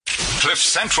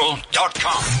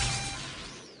CliffCentral.com.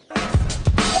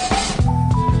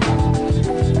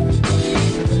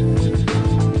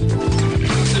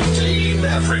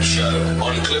 Maverick Show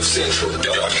on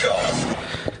CliffCentral.com.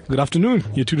 Good afternoon.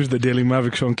 You're tuned to the Daily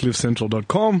Maverick Show on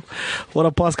CliffCentral.com. What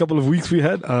a past couple of weeks we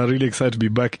had. Really excited to be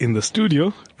back in the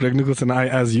studio. Greg Nichols and I,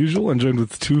 as usual, and joined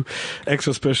with two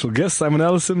extra special guests, Simon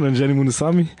Allison and Jenny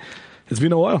Munusamy. It's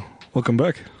been a while. Welcome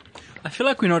back. I feel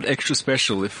like we're not extra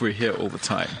special if we're here all the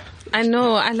time. I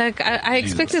know. I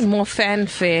expected more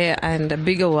fanfare and a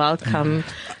bigger welcome.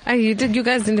 You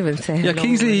guys didn't even say hello. Yeah,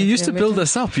 Kingsley, you used to build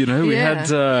us up, We had,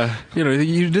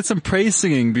 you did some praise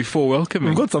singing before welcoming.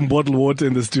 We've got some bottled water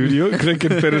in the studio. Greg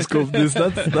can periscope this.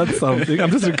 That's something.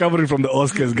 I'm just recovering from the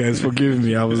Oscars, guys. Forgive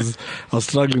me. I was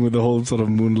struggling with the whole sort of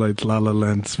Moonlight La La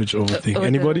Land switch over thing.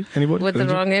 Anybody? With the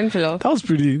wrong envelope. That was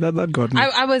pretty. That got me.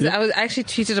 I was actually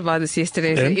tweeted about this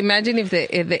yesterday. So imagine if the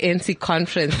NC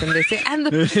conference and they say, and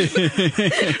the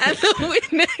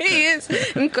winner is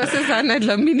Nkosazana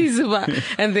Dlamini Zuba.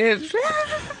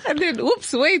 And then,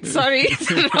 oops, wait, sorry, it's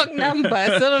the wrong number.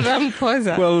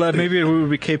 Well, maybe it will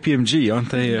be KPMG,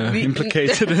 aren't they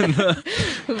implicated in the...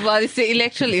 Well, it's the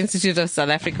Electoral Institute of South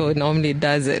Africa who normally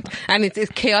does it. And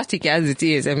it's chaotic as it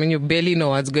is. I mean, you barely know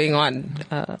what's going on.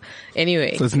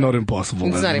 Anyway. So it's not impossible.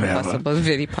 It's not impossible. It's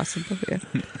very possible, yeah.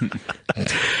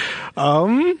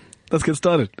 Let's get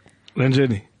started.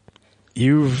 Ranjani,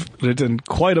 you've written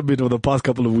quite a bit over the past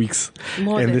couple of weeks.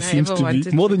 More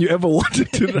than you ever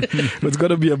wanted to. It's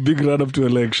going to be a big run up to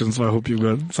elections, so I hope you've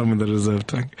got some in the reserve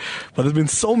tank. But there's been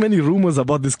so many rumors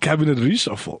about this cabinet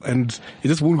reshuffle, and it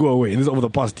just won't go away. And this over the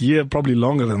past year, probably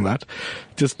longer than that.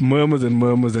 Just murmurs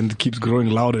and keeps growing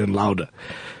louder and louder.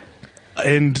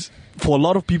 And for a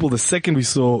lot of people, the second we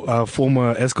saw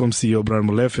former Eskom CEO Brian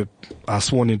Molefe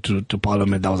sworn into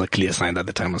Parliament, that was a clear sign that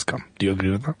the time has come. Do you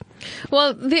agree with that?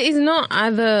 Well, there is no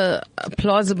other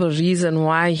plausible reason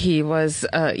why his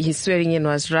swearing in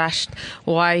was rushed,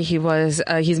 why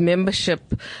his membership,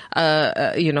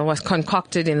 was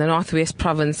concocted in the Northwest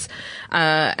Province,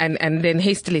 and then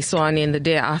hastily sworn in the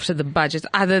day after the budget,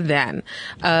 other than,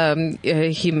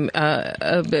 him,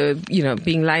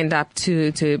 being lined up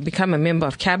to become a member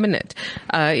of cabinet.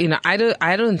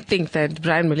 I don't think that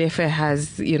Brian Molefe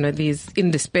has, these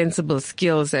indispensable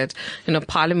skills that,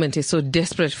 Parliament is so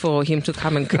desperate for him to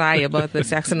come and cry about the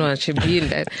Saxon Tribune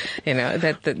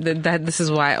that this is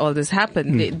why all this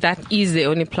happened. That is the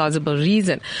only plausible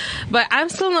reason. But I'm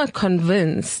still not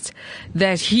convinced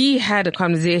that he had a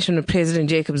conversation with President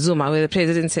Jacob Zuma where the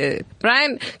president said,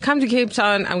 Brian, come to Cape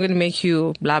Town, I'm going to make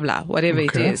you blah, blah, whatever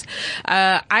it is.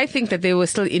 I think that they were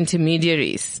still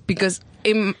intermediaries because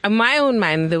in my own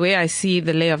mind, the way I see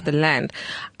the lay of the land,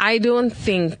 I don't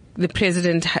think the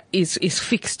president is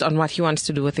fixed on what he wants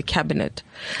to do with the cabinet.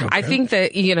 Okay. I think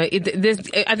that,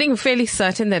 I think I'm fairly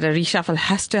certain that a reshuffle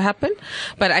has to happen,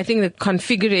 but I think the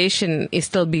configuration is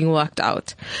still being worked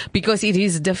out because it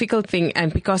is a difficult thing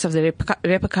and because of the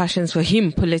repercussions for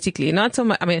him politically. Not so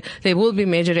much, there will be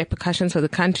major repercussions for the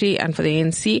country and for the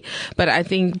ANC, but I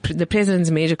think the president's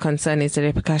major concern is the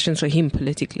repercussions for him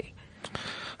politically.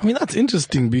 That's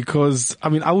interesting because,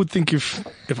 I would think if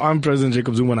I'm President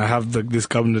Jacob Zuma and I have this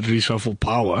cabinet reshuffle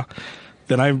power,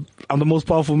 then I'm the most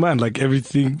powerful man. Like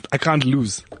everything, I can't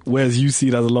lose. Whereas you see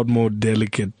it as a lot more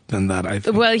delicate than that, I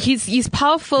think. Well, he's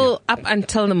powerful up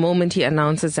until the moment he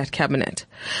announces that cabinet.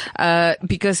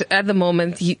 Because at the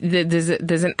moment,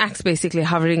 there's an axe basically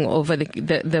hovering over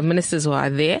the ministers who are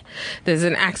there. There's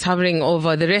an axe hovering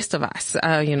over the rest of us,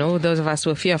 those of us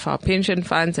who fear for our pension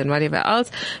funds and whatever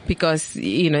else, because,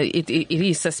 it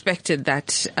is suspected that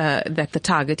the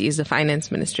target is the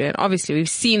finance ministry. And obviously we've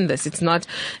seen this. It's not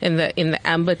in the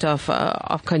ambit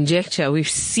of conjecture. We've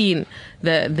seen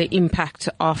the impact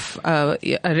of a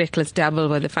reckless dabble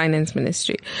with the finance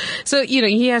ministry. So,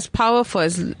 he has power for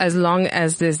as long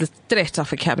as there's the threat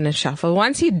of a cabinet shuffle.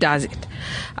 Once he does it,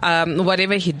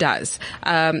 whatever he does,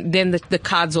 then the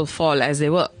cards will fall as they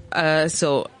will.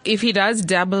 So if he does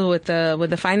dabble with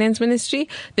the finance ministry,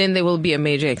 then there will be a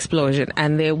major explosion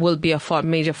and there will be a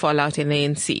major fallout in the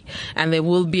ANC and there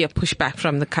will be a pushback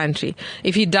from the country.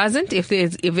 If he doesn't, if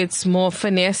it's more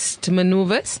finessed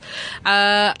maneuvers,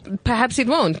 perhaps it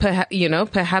won't.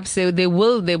 Perhaps there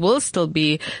will still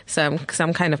be some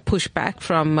kind of pushback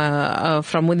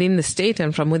from within the state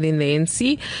and from within the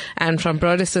ANC and from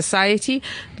broader society.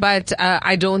 But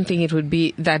I don't think it would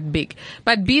be that big.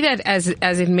 But be that as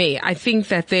it may, I think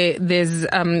that there's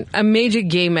a major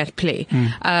game at play,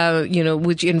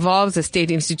 which involves the state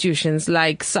institutions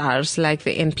like SARS, like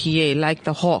the NPA, like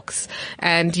the Hawks,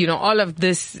 and all of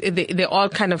this. They're all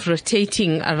kind of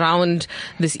rotating around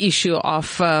this issue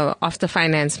of the the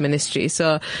finance ministry.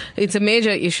 So it's a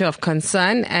major issue of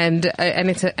concern, and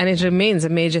it remains a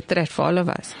major threat for all of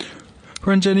us.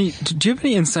 Ranjani, do you have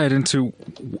any insight into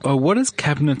what is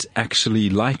cabinet actually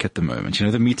like at the moment?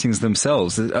 The meetings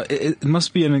themselves. It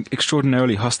must be an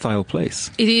extraordinarily hostile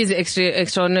place. It is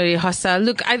extraordinarily hostile.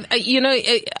 Look,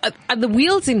 the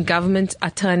wheels in government are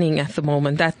turning at the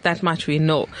moment. That much we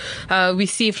know. We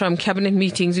see from cabinet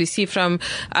meetings. We see from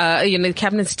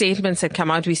cabinet statements that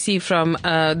come out. We see from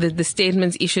the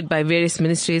statements issued by various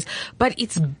ministries. But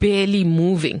it's barely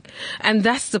moving, and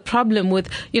that's the problem with.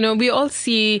 We all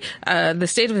see the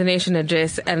State of the Nation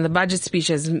address and the budget speech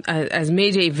as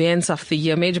major events of the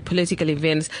year, major political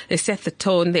events. They set the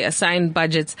tone, they assign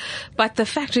budgets. But the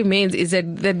fact remains is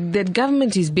that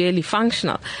government is barely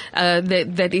functional,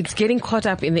 that it's getting caught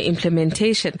up in the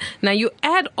implementation. Now you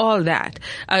add all that,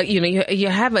 you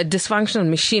have a dysfunctional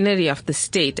machinery of the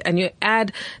state, and you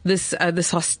add this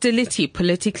hostility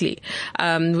politically,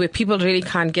 where people really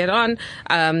can't get on.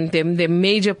 There are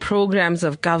major programs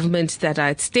of government that are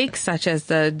at stake, such as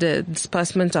the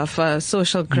disbursement of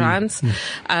social grants,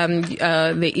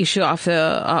 the issue of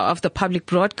the public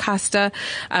broadcaster,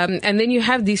 and then you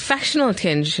have these factional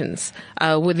tensions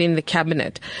within the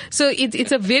cabinet. So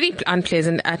it's a very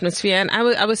unpleasant atmosphere. And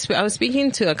I was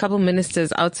speaking to a couple of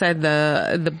ministers outside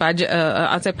the budget,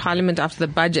 outside Parliament after the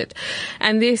budget,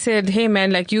 and they said, "Hey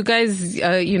man, like you guys,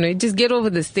 just get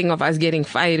over this thing of us getting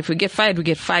fired. If we get fired, we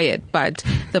get fired. But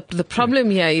the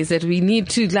problem here is that we need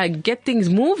to get things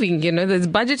moving. This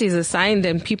budget is assigned,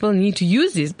 and people need to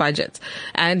use these budgets,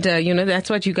 and that's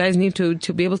what you guys need to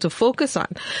be able to focus on.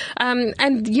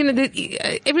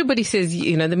 Everybody says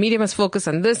the media must focus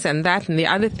on this and that and the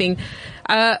other thing,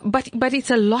 but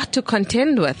it's a lot to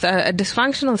contend with. A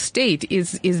dysfunctional state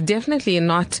is definitely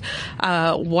not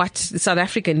what South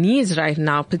Africa needs right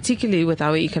now, particularly with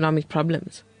our economic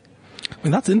problems. I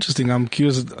mean, that's interesting. I'm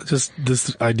curious, just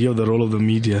this idea of the role of the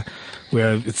media,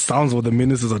 where it sounds what the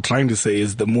ministers are trying to say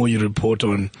is the more you report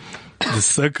on the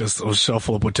circus or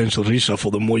shuffle or potential reshuffle,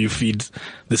 the more you feed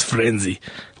this frenzy.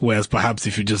 Whereas perhaps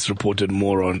if you just reported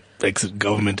more on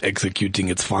government executing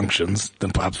its functions,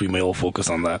 then perhaps we may all focus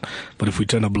on that. But if we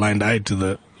turn a blind eye to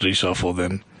the reshuffle,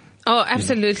 then... Oh,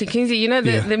 absolutely, Kingsley.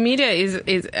 The media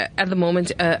is at the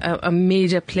moment a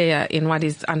major player in what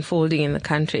is unfolding in the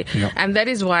country, and that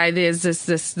is why there's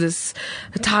this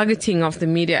targeting of the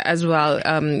media as well.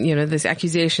 There's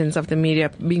accusations of the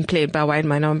media being played by white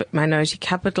minority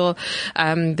capital.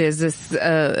 There's this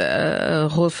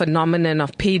whole phenomenon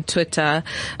of paid Twitter.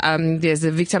 There's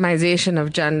the victimization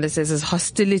of journalists. There's this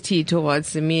hostility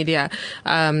towards the media.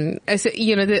 All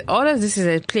of this is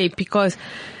at play because.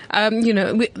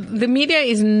 The media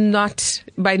is not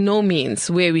by no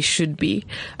means where we should be.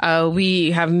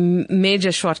 We have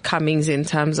major shortcomings in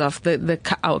terms of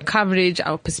our coverage,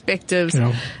 our perspectives,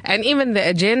 and even the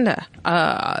agenda,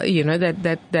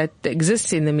 that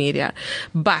exists in the media.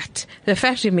 But the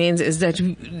fact remains is that,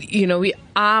 we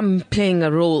are playing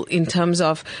a role in terms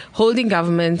of holding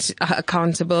government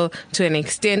accountable to an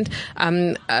extent,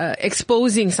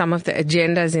 exposing some of the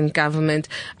agendas in government,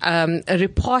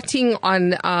 reporting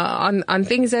on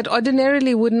things that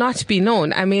ordinarily would not be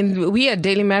known. I mean, we at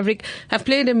Daily Maverick have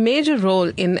played a major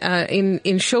role in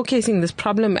showcasing this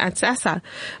problem at SASSA.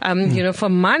 For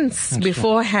months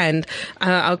beforehand,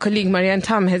 our colleague Marianne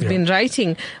Tam has been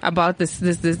writing about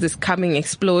this coming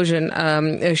explosion.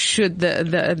 Should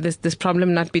this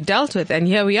problem not be dealt with? And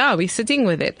here we are. We're sitting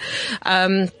with it.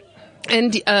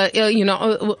 And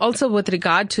also with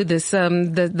regard to this,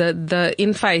 the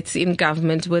infights in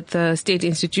government with state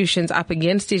institutions up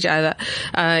against each other,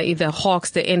 the Hawks,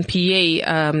 the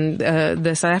NPA,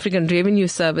 the South African Revenue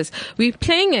Service, we're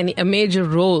playing a major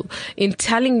role in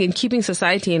keeping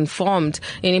society informed,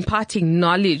 in imparting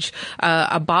knowledge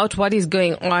about what is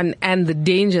going on and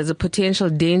the potential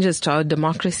dangers to our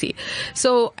democracy.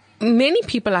 So. Many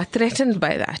people are threatened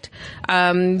by that.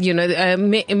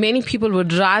 Many people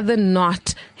would rather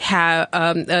not have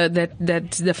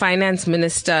that the finance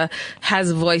minister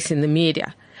has a voice in the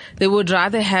media. They would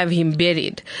rather have him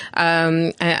buried,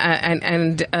 and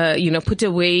put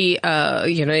away,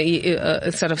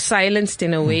 sort of silenced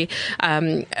in a way.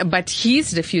 But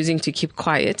he's refusing to keep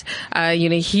quiet.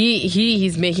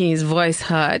 He's making his voice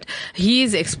heard.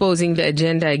 He's exposing the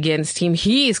agenda against him.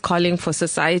 He is calling for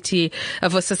societal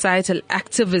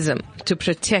activism to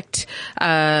protect,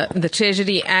 the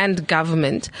treasury and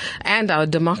government and our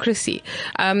democracy.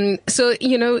 I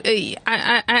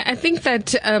think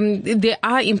that, there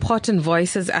are important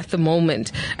voices at the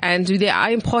moment, and there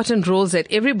are important roles that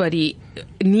everybody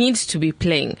needs to be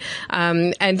playing.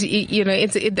 And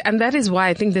that is why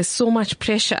I think there's so much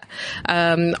pressure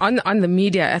on the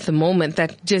media at the moment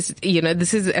that just,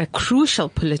 this is a crucial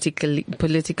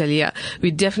political year.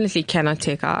 We definitely cannot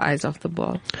take our eyes off the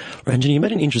ball. Ranjini, you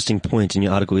made an interesting point in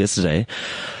your article yesterday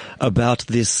about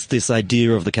this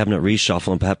idea of the cabinet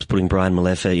reshuffle and perhaps putting Brian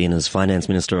Molefe in as finance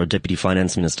minister or deputy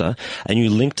finance minister, and you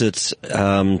linked it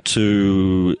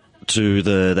to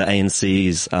the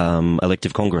ANC's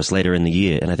elective Congress later in the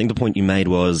year. And I think the point you made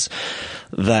was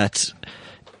that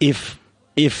if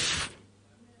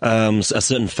a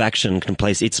certain faction can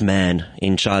place its man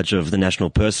in charge of the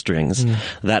national purse strings,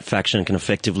 that faction can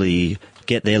effectively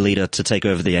get their leader to take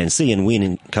over the ANC and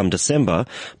win come December,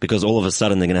 because all of a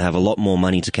sudden they're going to have a lot more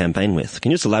money to campaign with.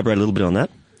 Can you just elaborate a little bit on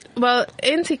that? Well,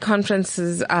 ANC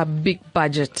conferences are big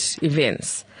budget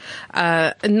events.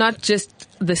 Not just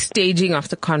the staging of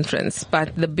the conference,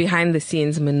 but the behind the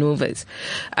scenes maneuvers.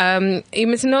 You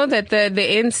must know that the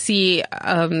ANC,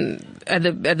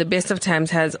 at the best of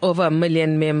times, has over 1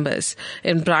 million members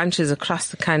in branches across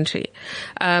the country.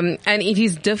 And it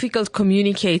is difficult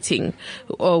communicating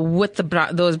with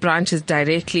those branches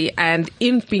directly and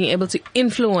in being able to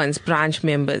influence branch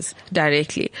members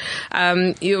directly.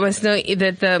 You must know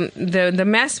that the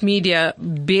mass media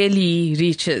barely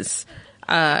reaches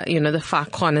the far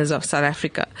corners of South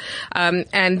Africa.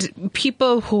 And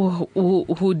people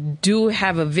who do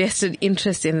have a vested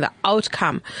interest in the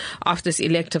outcome of this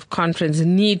elective conference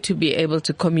need to be able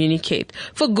to communicate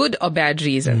for good or bad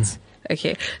reasons.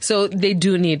 Okay, so they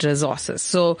do need resources.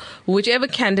 So whichever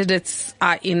candidates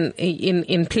are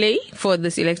in play for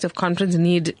this elective conference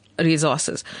need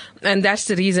resources. And that's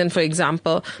the reason, for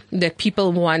example, that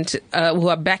people want, who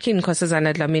are backing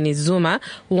Nkosazana Dlamini Zuma,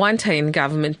 want her in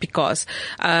government because,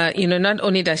 not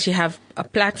only does she have a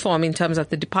platform in terms of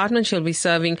the department she'll be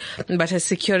serving, but her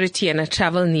security and her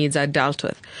travel needs are dealt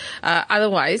with.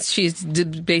 Otherwise, she's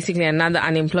basically another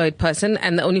unemployed person,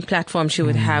 and the only platform she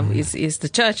would have is the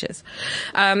churches.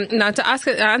 Now, to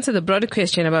answer the broader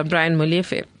question about Brian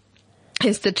Molefe,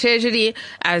 is the Treasury,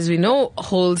 as we know,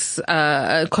 holds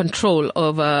control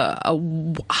over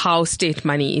how state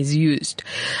money is used.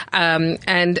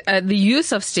 And the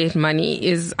use of state money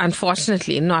is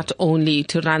unfortunately not only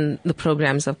to run the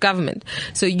programs of government.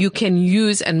 So you can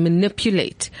use and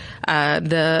manipulate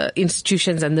the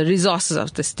institutions and the resources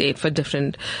of the state for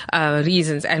different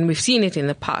reasons. And we've seen it in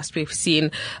the past. We've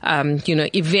seen,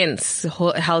 events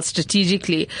held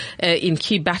strategically in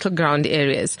key battleground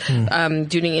areas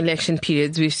during election periods.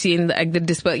 We've seen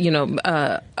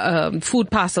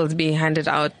food parcels being handed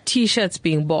out, T-shirts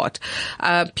being bought,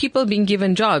 people being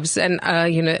given jobs and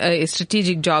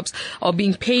strategic jobs or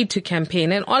being paid to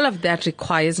campaign, and all of that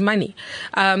requires money.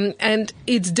 And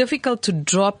it's difficult to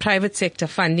draw private sector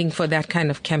funding for that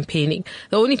kind of campaigning.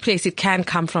 The only place it can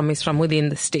come from is from within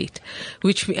the state,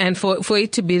 and for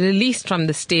it to be released from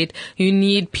the state, you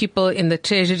need people in the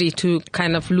Treasury to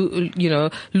kind of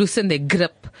loosen their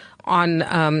grip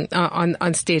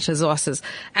on state resources.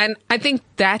 And I think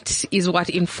that is what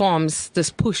informs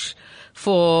this push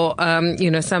for,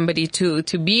 somebody to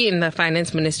be in the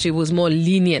finance ministry who's more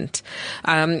lenient,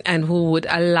 and who would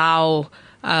allow,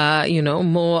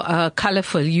 more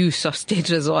colorful use of state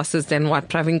resources than what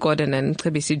Pravin Gordhan and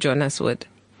Cebisi Jonas would.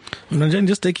 Nanjani,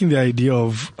 just taking the idea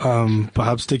of,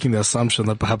 perhaps taking the assumption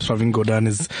that perhaps Pravin Gordhan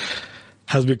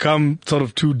has become sort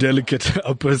of too delicate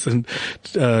a person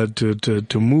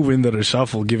to move in the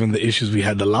reshuffle, given the issues we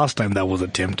had the last time that was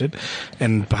attempted,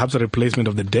 and perhaps a replacement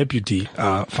of the deputy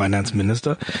finance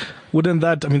minister. Wouldn't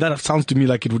that sounds to me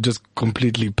like it would just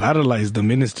completely paralyze the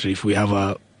ministry if we have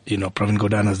Pravin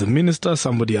Gordhan as the minister,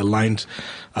 somebody aligned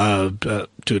to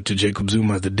Jacob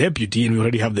Zuma as the deputy, and we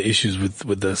already have the issues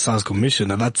with the SARS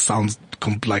commission, and that sounds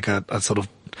like a sort of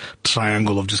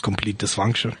triangle of just complete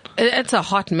dysfunction. It's a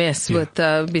hot mess with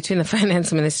between the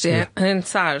finance ministry and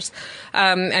SARS,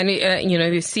 and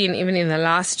we've seen even in the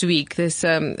last week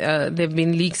there've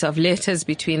been leaks of letters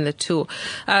between the two,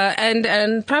 and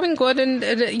Pravin Gordhan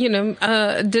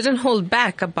didn't hold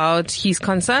back about his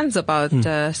concerns about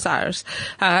SARS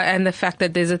and the fact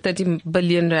that there's a 30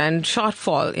 billion rand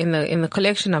shortfall in the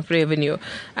collection of revenue,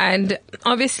 and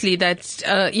obviously that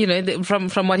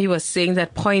from what he was saying,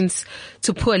 that points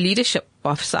to poor leadership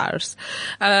of SARS.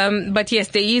 But yes,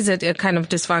 there is a kind of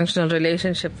dysfunctional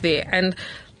relationship there. And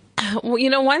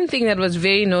One thing that was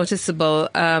very noticeable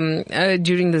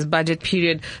during this budget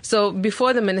period. So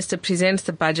before the minister presents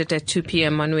the budget at 2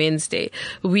 p.m. on Wednesday,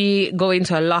 we go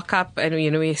into a lockup and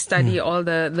we study all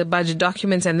the budget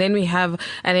documents, and then we have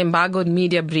an embargoed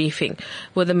media briefing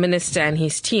with the minister and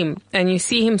his team. And you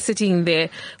see him sitting there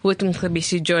with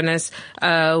Mcebisi Jonas,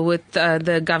 with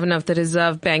the governor of the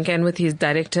Reserve Bank, and with his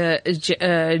director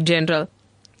general.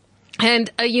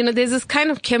 And, there's this kind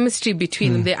of chemistry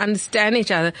between them. They understand each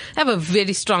other, have a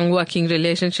very strong working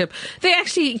relationship. They're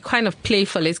actually kind of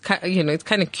playful. It's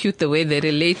kind of cute the way they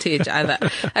relate to each other.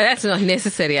 That's not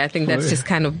necessary. I think that's just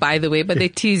kind of by the way, but they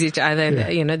tease each other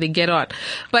and, they get on.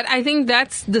 But I think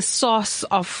that's the source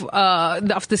of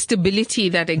the stability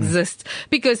that exists,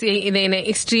 because in an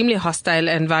extremely hostile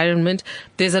environment,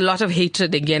 there's a lot of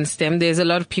hatred against them. There's a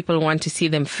lot of people who want to see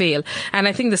them fail. And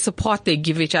I think the support they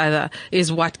give each other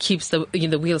is what keeps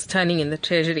the wheels turning in the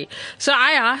treasury. So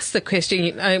I asked the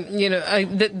question,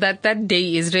 that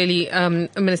day is really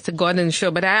Minister Gordon's show,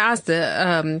 but I asked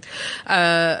the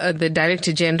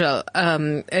Director General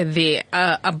there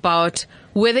about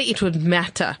whether it would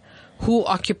matter who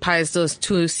occupies those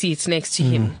two seats next to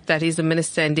him, that is the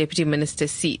minister and deputy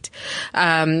minister's seat,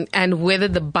 and whether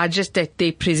the budget that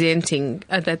they're presenting,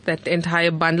 that entire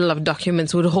bundle of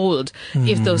documents would hold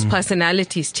if those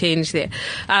personalities change there.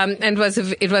 And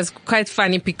it was quite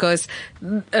funny because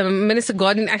Minister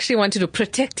Gordon actually wanted to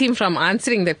protect him from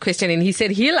answering that question, and he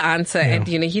said he'll answer, and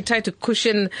he tried to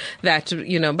cushion that,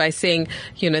 by saying,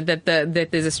 that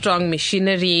there's a strong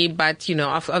machinery, but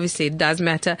obviously it does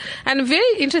matter. And a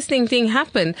very interesting thing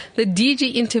happened. The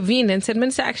DG intervened and said,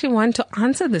 Minister, I actually want to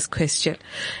answer this question.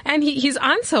 And his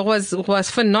answer was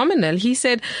phenomenal. He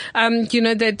said,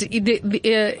 that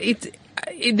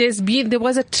there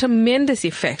was a tremendous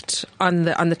effect on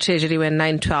the treasury when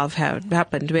 9/12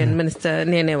 happened, when Minister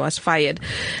Nene was fired.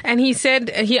 And he said,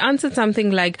 he answered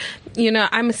something like,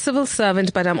 I'm a civil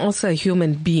servant, but I'm also a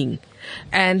human being.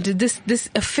 And this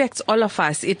affects all of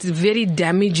us. It's very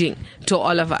damaging to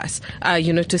all of us,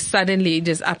 to suddenly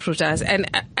just uproot us. And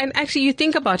actually, you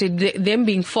think about it, them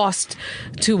being forced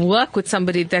to work with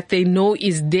somebody that they know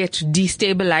is there to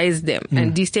destabilize them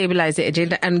and destabilize the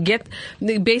agenda and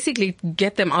basically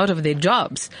get them out of their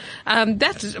jobs.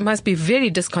 That must be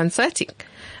very disconcerting.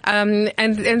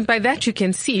 And by that you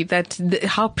can see that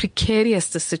how precarious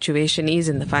the situation is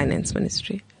in the finance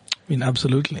ministry.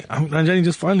 Absolutely.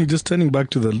 Ranjani, just turning back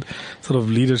to the sort of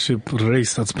leadership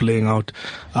race that's playing out.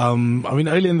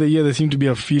 Early in the year, there seemed to be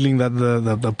a feeling that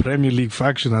the Premier League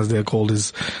faction, as they're called,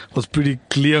 was pretty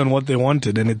clear on what they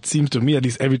wanted. And it seems to me, at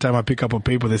least every time I pick up a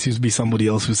paper, there seems to be somebody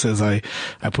else who says, I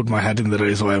put my hat in the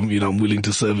race, or I'm willing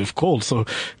to serve if called. So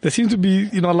there seems to be,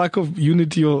 a lack of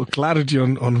unity or clarity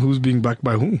on who's being backed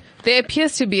by whom. There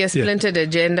appears to be a splintered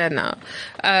agenda now.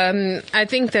 I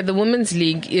think that the Women's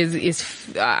League is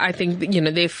I think,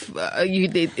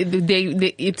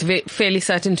 it's fairly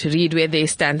certain to read where they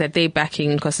stand, that they're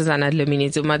backing Nkosazana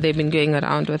Dlamini Zuma. They've been going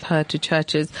around with her to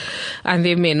churches, and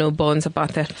they've made no bones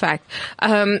about that fact.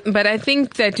 But I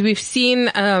think that we've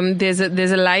seen, there's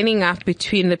a lining up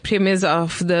between the premiers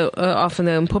of the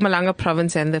Mpumalanga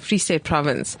province and the Free State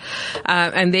province.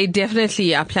 And they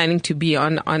definitely are planning to be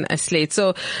on a slate.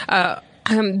 So,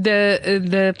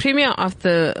 the premier of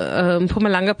the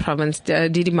Mpumalanga province,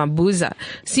 Didi Mabuza,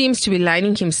 seems to be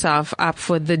lining himself up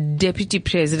for the deputy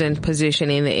president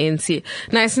position in the ANC.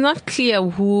 Now, it's not clear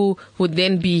who would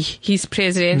then be his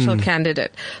presidential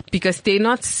candidate, because they're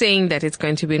not saying that it's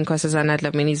going to be Nkosazana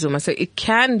Dlamini Zuma. So it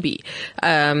can be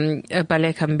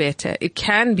Baleka Mbete, it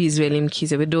can be Zweli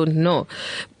Mkhize, we don't know.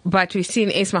 But we've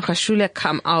seen Ace Makashule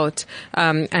come out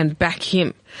and back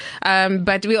him.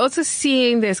 But we're also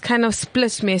seeing there's kind of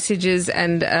split messages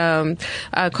and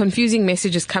confusing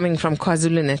messages coming from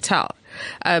KwaZulu-Natal.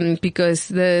 Because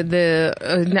the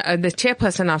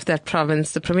chairperson of that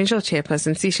province, the provincial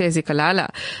chairperson, Sishe Zikalala,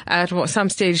 at some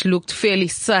stage looked fairly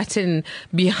certain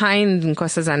behind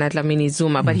Nkosazana Dlamini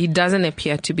Zuma, but he doesn't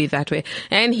appear to be that way.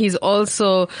 And he's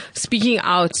also speaking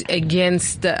out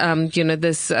against,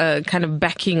 this kind of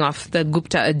backing of the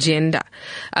Gupta agenda.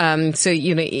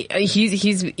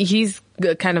 He's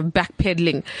kind of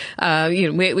backpedaling,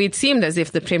 where it seemed as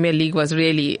if the Premier League was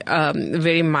really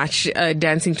very much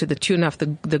dancing to the tune of the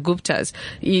Guptas.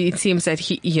 It seems that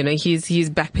he's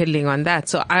backpedaling on that.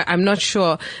 So I'm not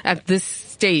sure at this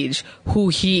stage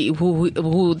who the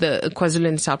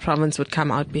KwaZulu-Natal province would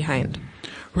come out behind.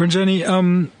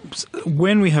 Ranjani,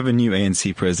 when we have a new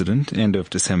ANC president, end of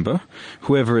December,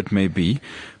 whoever it may be,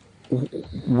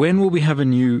 when will we have a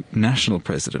new national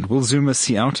president? Will Zuma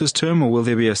see out his term, or will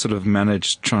there be a sort of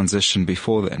managed transition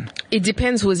before then? It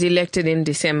depends who's elected in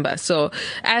December. So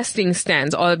as things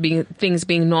stand, things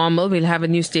being normal, we'll have a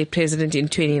new state president in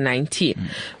 2019.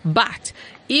 But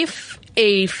if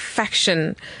a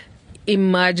faction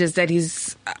emerges that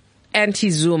is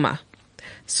anti-Zuma,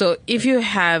 so if you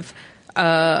have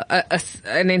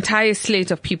an entire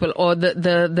slate of people, or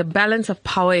the balance of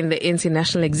power in the ANC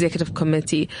National Executive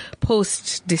Committee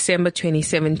post December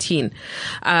 2017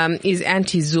 is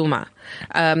anti-Zuma.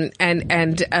 They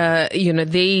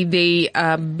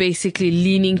are basically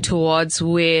leaning towards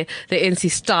where the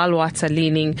NC stalwarts are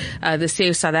leaning, the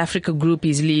Save South Africa group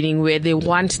is leaning, where they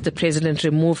want the president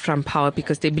removed from power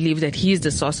because they believe that he is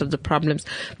the source of the problems.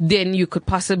 Then you could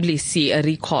possibly see a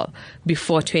recall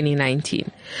before 2019.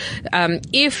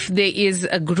 If there is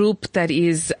a group that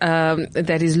is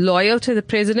loyal to the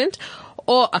president,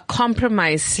 or a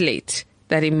compromise slate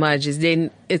that emerges, then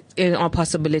in all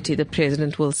possibility the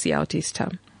president will see out his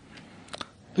term.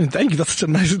 Thank you. That's such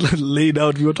a nice laid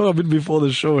out. We were talking a bit before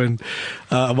the show and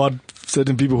about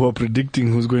certain people who are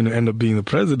predicting who's going to end up being the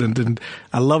president. And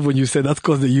I love when you said that's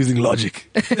because they're using logic.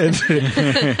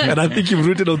 And I think you've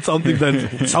written on something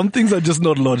that some things are just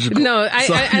not logical. No,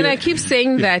 I keep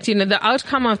saying that, the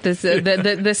outcome of this,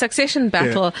 the succession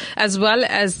battle, as well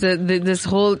as this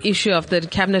whole issue of the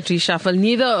cabinet reshuffle,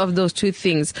 neither of those two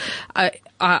things are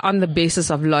on the basis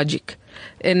of logic.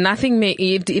 And nothing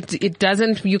it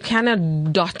doesn't, you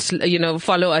cannot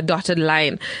follow a dotted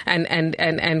line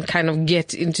and kind of get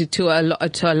to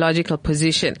a logical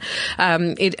position.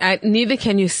 Neither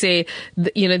can you say,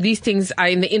 these things are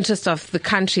in the interest of the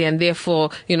country and therefore,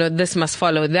 this must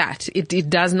follow that. It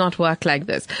does not work like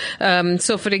this.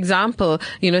 So for example,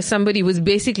 somebody was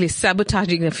basically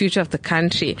sabotaging the future of the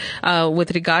country,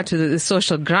 with regard to the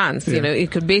social grants.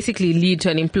 It could basically lead to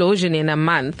an implosion in a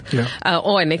month,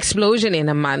 or an explosion in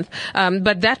a month.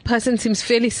 But that person seems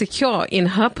fairly secure in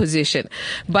her position.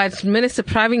 But Minister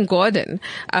Pravin Gordhan,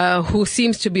 who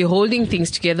seems to be holding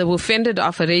things together, who fended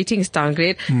off a ratings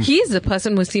downgrade, he's the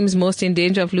person who seems most in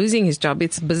danger of losing his job.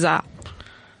 It's bizarre.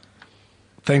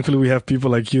 Thankfully, we have people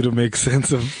like you to make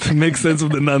sense of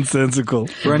the nonsensical.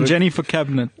 Ranjeni for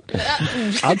cabinet.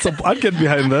 I'd get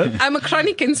behind that. I'm a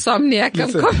chronic insomniac.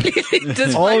 Listen, I'm completely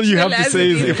dysfunctional. All you have to say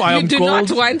is, if I am you called,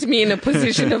 do not want me in a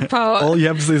position of power. All you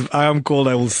have to say is, I am called,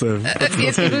 I will serve. That's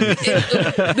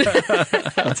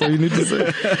all you need to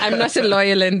say. I'm not a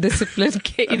loyal and disciplined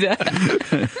cadre.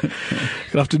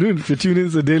 Good afternoon. If you're tuning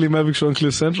in to the Daily Maverick Show on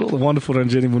Cliff Central, the wonderful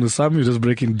Ranjeni Munusamy is just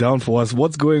breaking down for us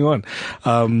what's going on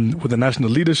with the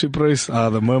national leadership race,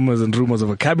 the murmurs and rumors of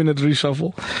a cabinet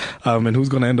reshuffle, and who's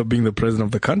going to end up being the president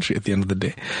of the country at the end of the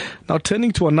day. Now,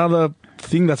 turning to another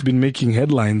thing that's been making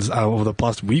headlines over the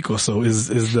past week or so is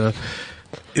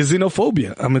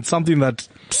xenophobia. It's something that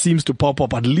seems to pop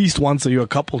up at least once a year, a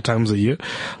couple times a year.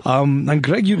 And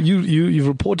Greg, you've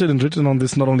reported and written on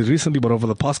this not only recently but over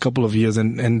the past couple of years,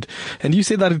 and you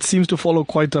say that it seems to follow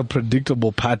quite a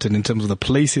predictable pattern in terms of the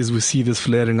places we see this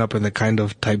flaring up and the kind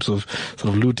of types of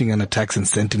sort of looting and attacks and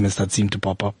sentiments that seem to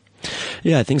pop up.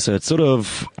 Yeah, I think so. It's sort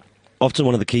of often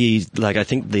one of the key, I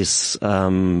think this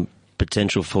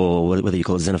potential for whether you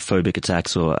call it xenophobic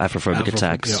attacks or Afrophobic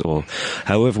attacks, or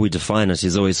however we define it,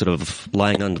 is always sort of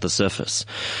lying under the surface.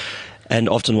 And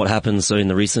often what happens, so in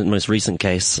the most recent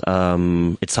case,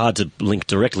 it's hard to link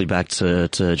directly back to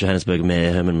Johannesburg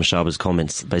Mayor Herman Mashaba's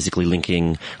comments, basically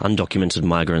linking undocumented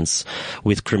migrants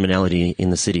with criminality in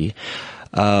the city.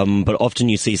 But often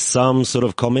you see some sort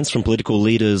of comments from political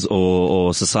leaders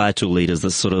or societal leaders that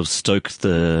sort of stoke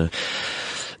the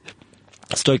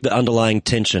underlying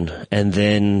tension, and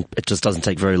then it just doesn't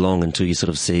take very long until you sort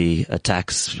of see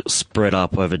attacks spread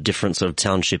up over different sort of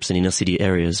townships and inner city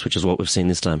areas, which is what we've seen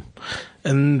this time.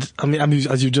 And I mean,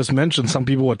 as you just mentioned, some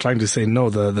people were trying to say no.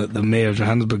 The mayor of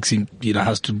Johannesburg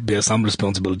has to bear some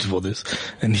responsibility for this,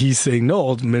 and he's saying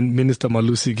no. Minister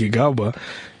Malusi Gigaba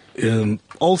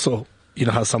also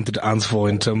has something to answer for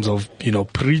in terms of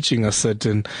preaching a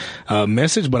certain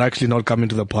message, but actually not coming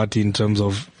to the party in terms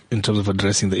of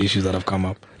addressing the issues that have come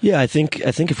up. Yeah, I think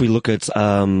if we look at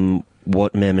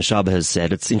what Mayor Mashaba has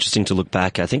said, it's interesting to look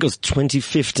back. I think it was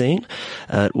 2015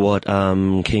 at what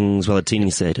King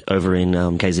Zwelithini said over in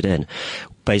KZN,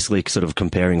 basically sort of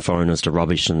comparing foreigners to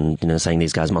rubbish and saying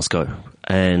these guys must go.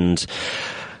 And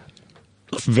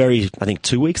I think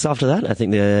 2 weeks after that, I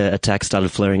think the attacks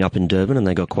started flaring up in Durban, and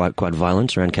they got quite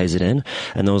violent around KZN.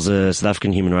 And there was a South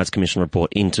African Human Rights Commission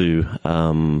report into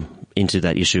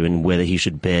that issue and whether he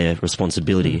should bear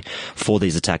responsibility for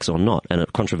these attacks or not. And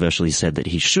it controversially said that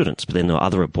he shouldn't. But then there were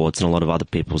other reports and a lot of other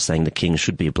people saying the king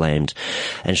should be blamed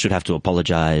and should have to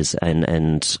apologize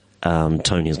and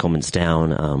tone his comments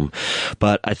down.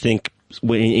 But I think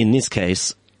in this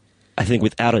case, I think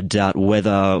without a doubt,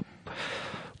 whether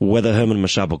Herman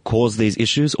Mashaba caused these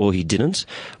issues or he didn't,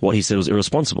 what he said was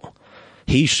irresponsible.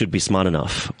 He should be smart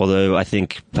enough, although I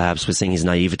think perhaps we're seeing his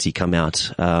naivety come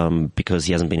out because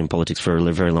he hasn't been in politics for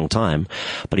a very long time.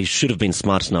 But he should have been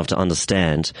smart enough to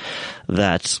understand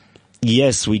that,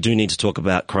 yes, we do need to talk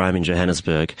about crime in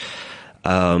Johannesburg,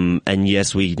 and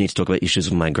yes, we need to talk about issues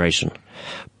of migration.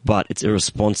 But it's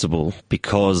irresponsible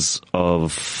because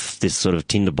of this sort of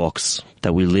tinderbox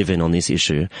that we live in on this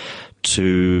issue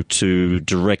to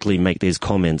directly make these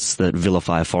comments that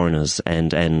vilify foreigners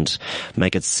and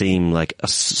make it seem like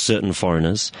certain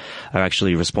foreigners are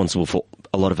actually responsible for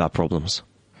a lot of our problems.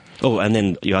 Oh, and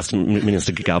then you asked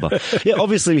Minister Gigaba. Yeah,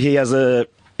 obviously he has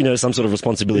some sort of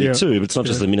responsibility too, but it's not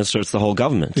just the minister, it's the whole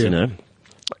government,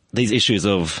 These issues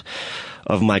of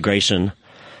migration,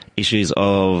 issues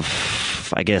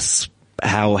of, I guess,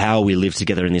 how we live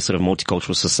together in this sort of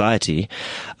multicultural society,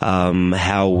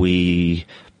 how we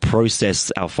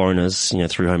process our foreigners,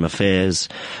 through Home Affairs,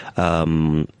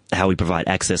 how we provide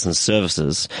access and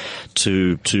services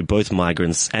to both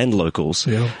migrants and locals,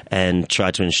 and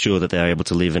try to ensure that they're able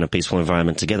to live in a peaceful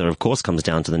environment together, of course, comes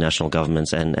down to the national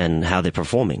governments and how they're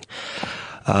performing.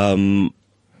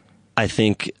 I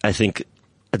think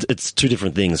it's two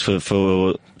different things. For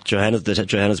the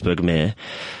Johannesburg mayor,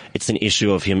 it's an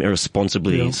issue of him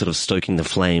irresponsibly sort of stoking the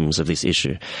flames of this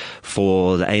issue.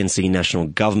 For the ANC national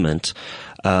government,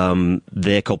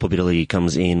 their culpability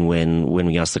comes in when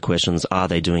we ask the questions, are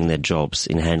they doing their jobs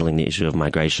in handling the issue of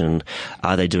migration?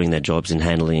 Are they doing their jobs in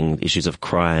handling issues of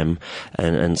crime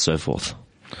and so forth?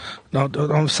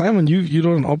 Now, Simon, you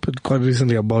wrote an op-ed quite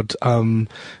recently about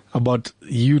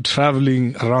you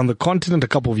traveling around the continent a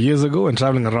couple of years ago and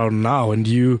traveling around now, and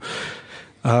you're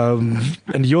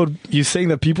saying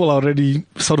that people are already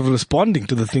sort of responding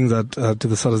to the things that to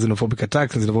the sort of xenophobic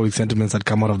attacks and xenophobic sentiments that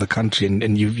come out of the country,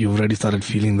 and you've already started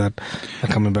feeling that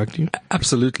coming back to you.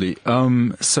 Absolutely.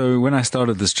 So when I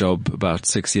started this job about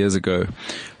 6 years ago,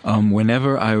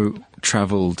 whenever I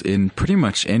traveled in pretty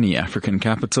much any African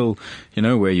capital,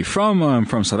 where are you from? Oh, I'm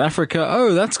from South Africa.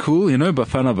 Oh, that's cool.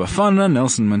 Bafana Bafana,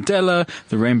 Nelson Mandela,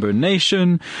 the Rainbow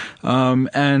Nation.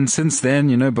 And since then,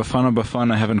 Bafana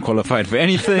Bafana haven't qualified for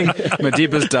anything.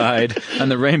 Madiba's died and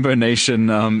the Rainbow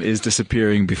Nation, is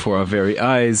disappearing before our very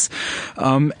eyes.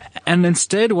 And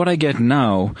instead what I get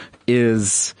now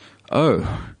is,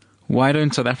 why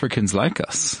don't South Africans like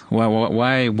us?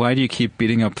 Why do you keep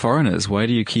beating up foreigners? Why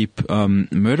do you keep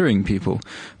murdering people?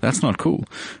 That's not cool.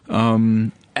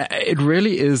 It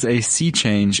really is a sea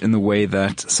change in the way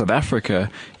that South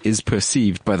Africa is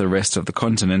perceived by the rest of the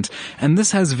continent, and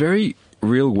this has very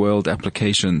real-world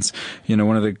applications.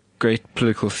 One of the great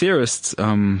political theorists,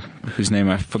 whose name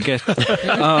I forget,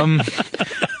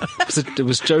 it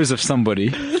was Joseph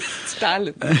somebody.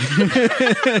 Stalin.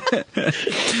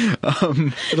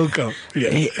 It'll come.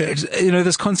 Yeah.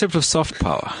 This concept of soft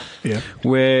power,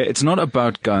 where it's not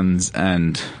about guns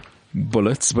and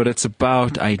bullets, but it's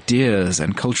about ideas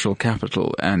and cultural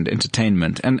capital and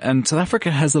entertainment. And South Africa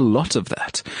has a lot of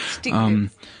that.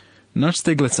 Not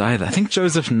Stiglitz either. I think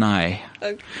Joseph Nye.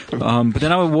 But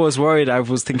then I was worried. I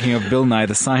was thinking of Bill Nye,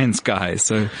 the science guy.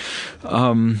 So,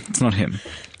 it's not him.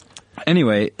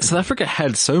 Anyway, South Africa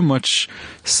had so much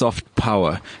soft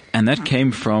power, and that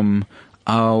came from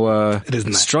our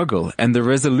struggle and the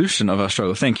resolution of our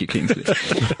struggle. Thank you, Kingsley.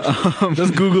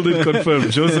 Just Googled it,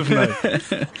 confirmed. Joseph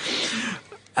Nye.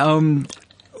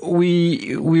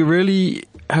 We really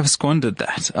have squandered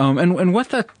that. And what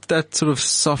that sort of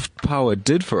soft power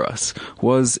did for us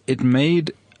was it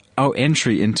made our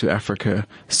entry into Africa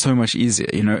so much easier.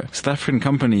 South African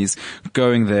companies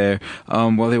going there,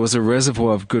 there was a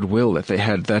reservoir of goodwill that they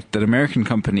had that American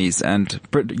companies and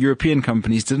European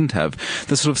companies didn't have.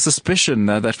 The sort of suspicion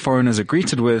that foreigners are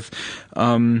greeted with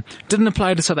didn't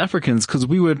apply to South Africans because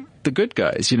we were the good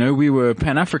guys. We were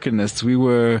Pan-Africanists, we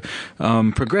were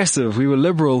progressive, we were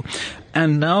liberal,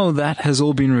 and now that has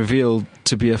all been revealed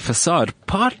to be a facade,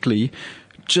 partly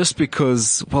just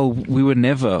because, we were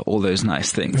never all those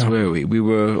nice things, were we? We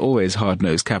were always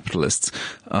hard-nosed capitalists,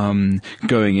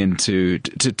 going into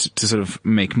to sort of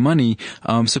make money.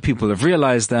 So people have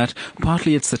realized that.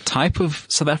 Partly it's the type of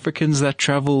South Africans that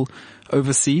travel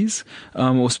overseas,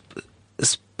 or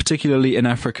particularly in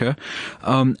Africa.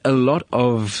 A lot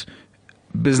of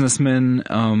businessmen,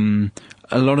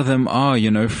 a lot of them are,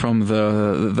 from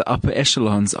the upper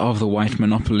echelons of the white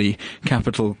monopoly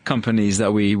capital companies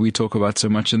that we talk about so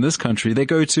much in this country. They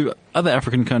go to other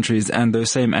African countries and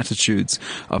those same attitudes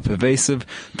are pervasive.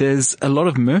 There's a lot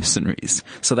of mercenaries.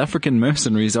 South African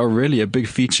mercenaries are really a big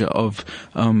feature of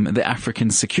the African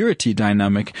security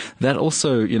dynamic that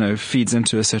also, feeds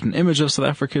into a certain image of South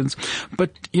Africans.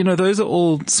 But, those are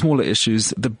all smaller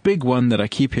issues. The big one that I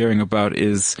keep hearing about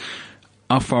is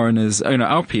our foreigners,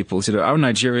 our peoples, our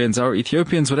Nigerians, our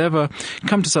Ethiopians, whatever,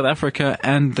 come to South Africa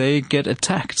and they get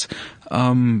attacked,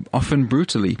 often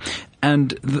brutally.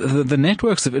 And the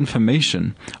networks of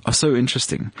information are so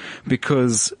interesting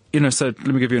because, so let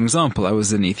me give you an example. I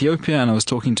was in Ethiopia and I was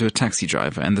talking to a taxi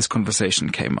driver and this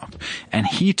conversation came up. And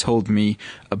he told me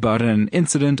about an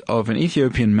incident of an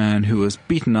Ethiopian man who was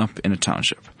beaten up in a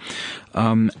township.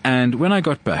 And when I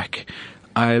got back,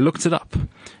 I looked it up.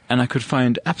 And I could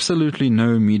find absolutely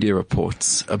no media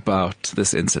reports about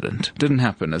this incident. Didn't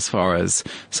happen as far as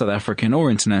South African or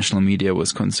international media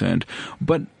was concerned.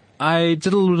 But I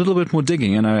did a little bit more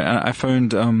digging and I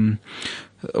phoned one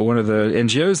of the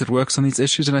NGOs that works on these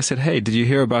issues and I said, hey, did you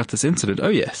hear about this incident? Oh,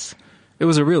 yes. It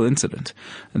was a real incident.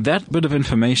 That bit of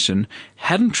information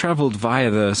hadn't traveled via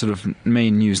the sort of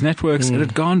main news networks. It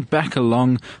had gone back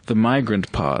along the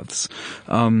migrant paths.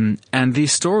 And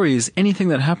these stories, anything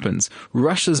that happens,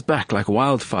 rushes back like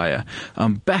wildfire,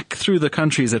 back through the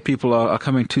countries that people are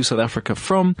coming to South Africa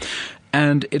from.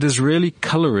 And it is really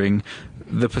coloring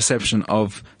the perception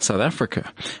of South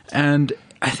Africa. And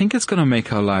I think it's going to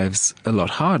make our lives a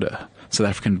lot harder. South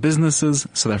African businesses,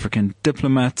 South African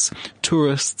diplomats,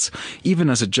 tourists, even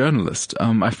as a journalist,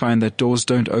 I find that doors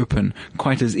don't open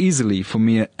quite as easily for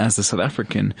me as a South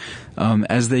African,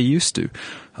 as they used to.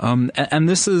 And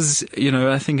this is,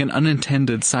 I think an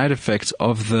unintended side effect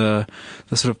of the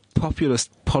sort of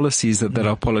populist policies that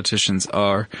our politicians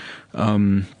are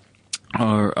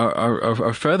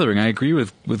furthering. I agree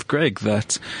with Greg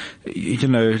that,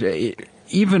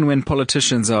 even when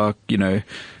politicians are,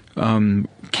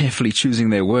 carefully choosing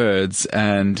their words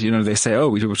and, they say, oh,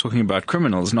 we were talking about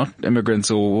criminals, not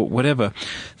immigrants or whatever.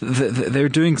 They're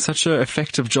doing such an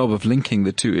effective job of linking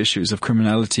the two issues of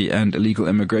criminality and illegal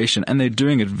immigration, and they're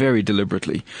doing it very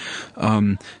deliberately,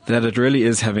 that it really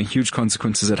is having huge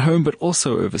consequences at home, but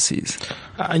also overseas.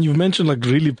 And you've mentioned like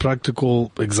really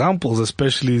practical examples,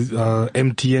 especially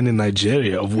MTN in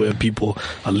Nigeria, of where people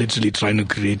are literally trying to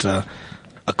create a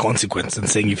consequence and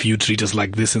saying, if you treat us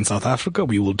like this in South Africa,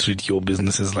 we will treat your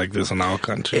businesses like this in our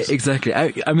countries. Exactly.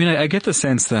 I get the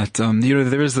sense that,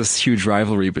 there is this huge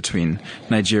rivalry between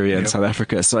Nigeria and South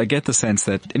Africa. So I get the sense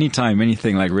that anytime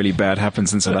anything like really bad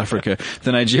happens in South Africa,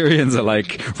 the Nigerians are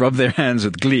like, rub their hands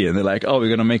with glee and they're like, oh, we're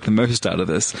going to make the most out of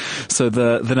this. So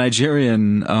the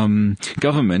Nigerian,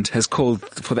 government has called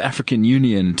for the African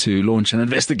Union to launch an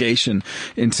investigation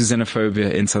into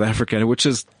xenophobia in South Africa, which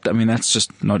is, that's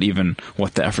just not even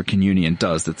what the African Union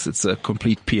does. It's a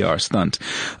complete PR stunt.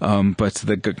 But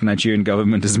the Nigerian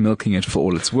government is milking it for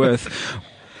all it's worth.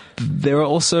 There are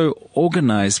also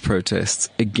organized protests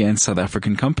against South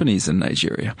African companies in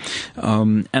Nigeria.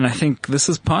 And I think this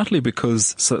is partly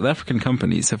because South African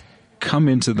companies have come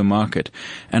into the market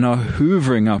and are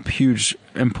hoovering up huge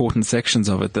important sections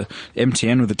of it. The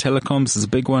MTN with the telecoms is a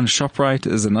big one. ShopRite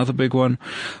is another big one.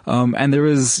 And there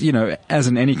is, as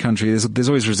in any country, there's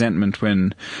always resentment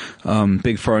when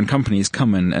big foreign companies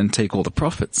come in and take all the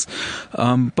profits.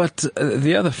 But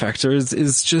the other factor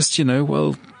is just,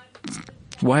 why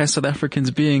are South Africans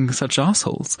being such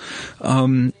assholes?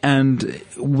 And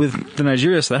with the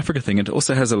Nigeria-South Africa thing, it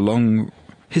also has a long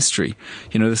history.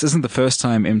 This isn't the first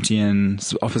time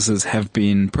MTN's offices have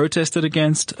been protested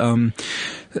against.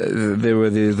 There were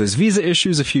those visa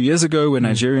issues a few years ago where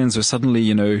Nigerians were suddenly,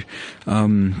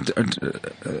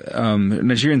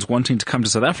 Nigerians wanting to come to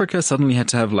South Africa suddenly had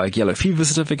to have like yellow fever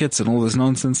certificates and all this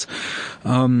nonsense.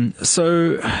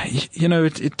 So,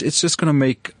 it's just going to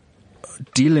make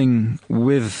dealing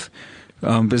with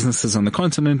businesses on the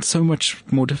continent so much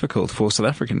more difficult for South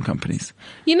African companies.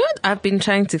 What I've been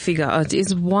trying to figure out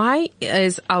is, why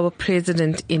is our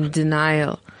president in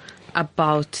denial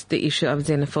about the issue of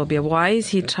xenophobia? Why is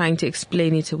he trying to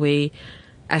explain it away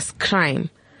as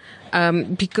crime?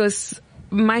 Because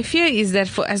my fear is that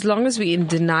for as long as we're in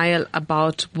denial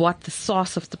about what the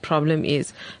source of the problem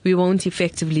is, we won't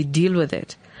effectively deal with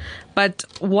it. But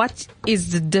what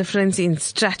is the difference in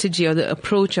strategy or the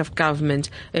approach of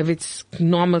government if it's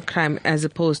normal crime as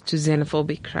opposed to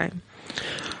xenophobic crime?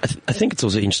 I think it's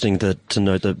also interesting to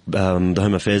note that the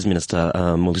Home Affairs Minister,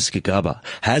 Mulisa Gigaba,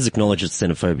 has acknowledged its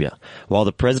xenophobia, while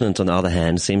the President, on the other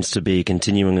hand, seems to be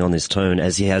continuing on this tone,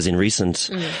 as he has in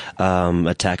recent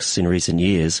attacks in recent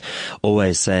years,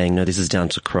 always saying, no, this is down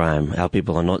to crime. Our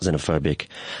people are not xenophobic.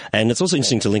 And it's also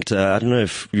interesting to link to, I don't know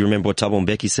if you remember what Thabo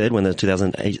Mbeki said when the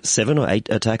 2007 or 8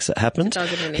 attacks happened.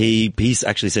 He's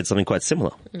actually said something quite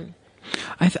similar.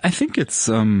 I think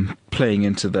it's playing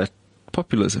into that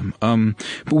populism.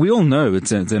 But we all know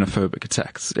it's xenophobic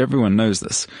attacks. Everyone knows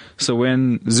this. So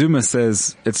when Zuma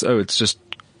says it's just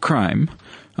crime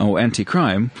or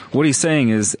anti-crime, what he's saying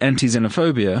is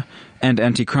anti-xenophobia and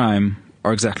anti-crime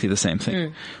are exactly the same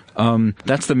thing.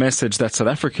 That's the message that South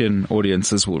African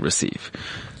audiences will receive.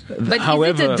 But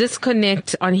is it a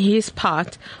disconnect on his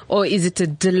part, or is it a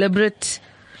deliberate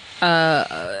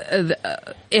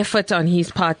effort on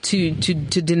his part to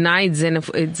deny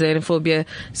xenophobia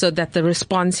so that the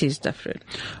response is different?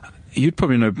 You'd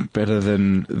probably know better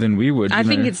than we would. I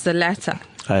think it's the latter.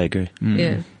 I agree.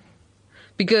 Yeah.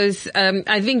 Because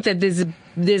I think that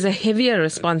there's a heavier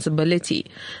responsibility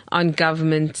on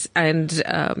government and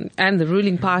the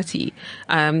ruling party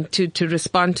to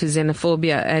respond to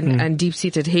xenophobia and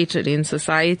deep-seated hatred in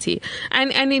society,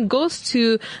 and it goes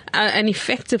to an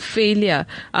effective failure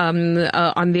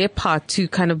on their part to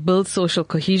kind of build social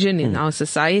cohesion in our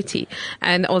society,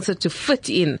 and also to fit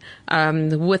in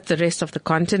with the rest of the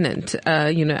continent,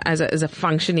 as a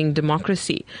functioning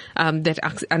democracy that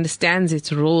understands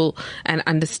its role and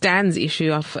understands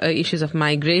issues of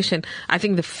migration. I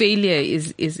think the failure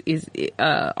is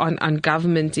on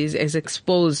government is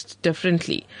exposed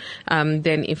differently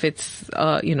than if it's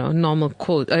normal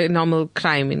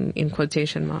crime in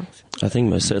quotation marks. I think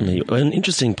most certainly. An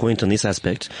interesting point on this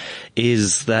aspect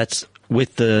is that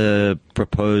with the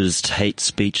proposed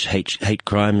hate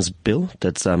crimes bill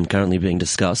that's currently being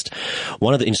discussed,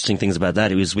 one of the interesting things about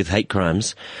that is with hate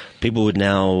crimes, people would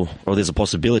now, or there's a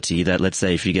possibility that, let's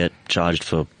say, if you get charged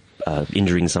for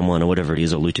injuring someone or whatever it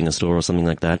is, or looting a store or something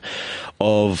like that,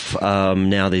 of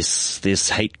now this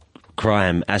hate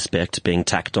crime aspect being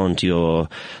tacked on to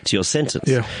your sentence.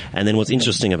 Yeah. And then what's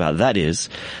interesting about that is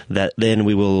that then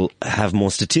we will have more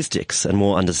statistics and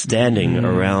more understanding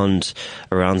around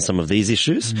some of these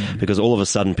issues, because all of a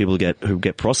sudden people who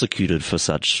get prosecuted for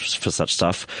such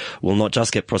stuff will not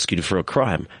just get prosecuted for a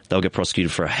crime, they'll get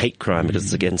prosecuted for a hate crime because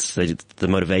it's against the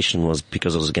motivation was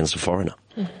because it was against a foreigner.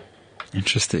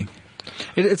 Interesting.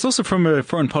 It's also from a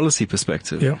foreign policy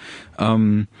perspective. Yeah.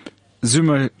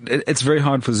 Zuma, it's very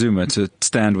hard for Zuma to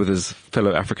stand with his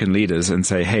fellow African leaders and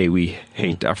say, hey, we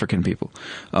hate African people.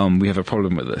 We have a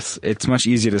problem with this. It's much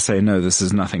easier to say, no, this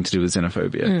has nothing to do with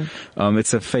xenophobia.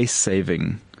 It's a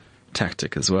face-saving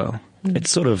tactic as well.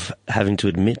 It's sort of having to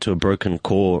admit to a broken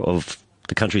core of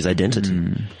the country's identity.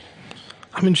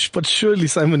 I mean, but surely,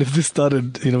 Simon, if this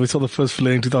started, we saw the first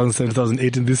flare in 2007,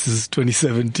 2008, and this is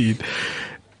 2017,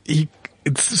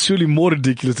 it's surely more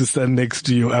ridiculous to stand next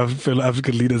to your fellow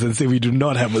African leaders and say we do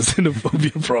not have a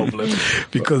xenophobia problem,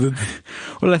 because it's...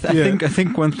 Well, I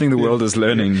think one thing the world is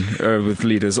learning with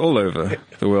leaders all over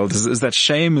the world is that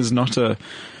shame is not a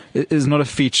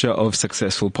feature of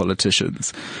successful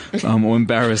politicians, or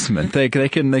embarrassment. They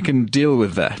can deal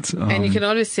with that. And you can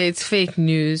always say it's fake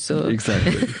news. Or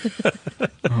Exactly.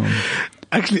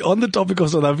 Actually, on the topic of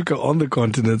South Africa on the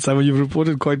continent, Simon, you've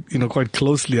reported quite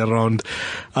closely around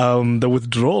the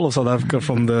withdrawal of South Africa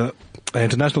from the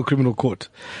International Criminal Court.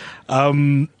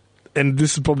 And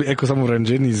this will probably echo some of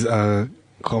Ranjeni's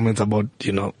comments about,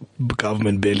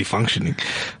 government barely functioning.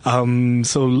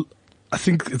 So I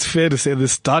think it's fair to say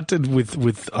this started with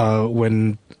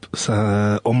when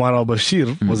Omar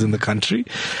al-Bashir was in the country,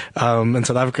 and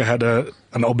South Africa had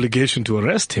an obligation to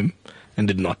arrest him and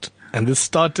did not. And this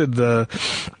started the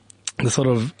sort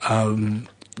of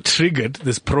triggered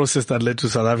this process that led to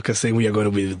South Africa saying we are going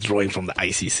to be withdrawing from the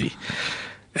ICC.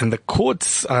 And the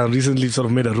courts recently sort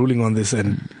of made a ruling on this,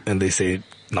 and they say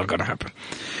not going to happen.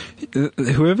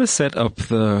 Whoever set up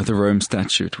the Rome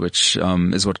Statute, which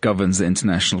is what governs the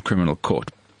International Criminal Court,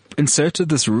 inserted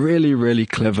this really, really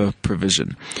clever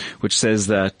provision, which says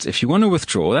that if you want to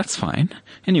withdraw, that's fine.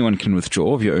 Anyone can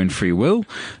withdraw of your own free will.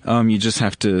 You just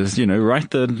have to,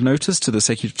 write the notice to the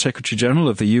Secretary General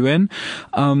of the UN,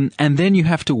 and then you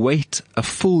have to wait a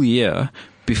full year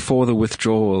before the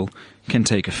withdrawal can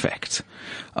take effect.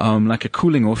 Like a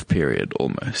cooling off period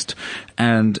almost.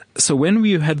 And so when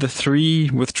we had the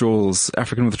 3 withdrawals,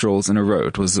 African withdrawals in a row,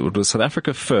 it was South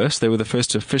Africa first. They were the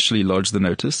first to officially lodge the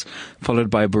notice, followed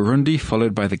by Burundi,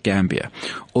 followed by the Gambia.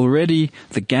 Already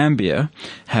the Gambia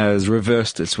has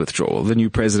reversed its withdrawal. The new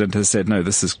president has said, no,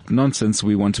 this is nonsense.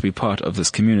 We want to be part of this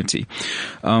community.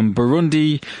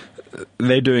 Burundi,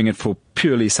 they're doing it for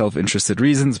purely self-interested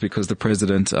reasons because the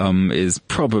president is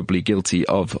probably guilty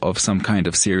of some kind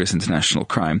of serious international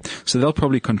crime. So they'll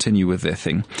probably continue with their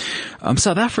thing.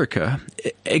 South Africa,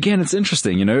 again, it's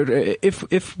interesting.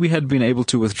 If we had been able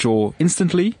to withdraw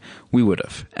instantly, we would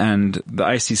have. And the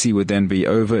ICC would then be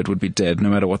over. It would be dead no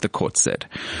matter what the court said.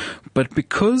 But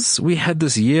because we had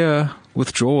this year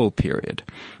withdrawal period,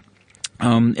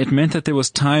 it meant that there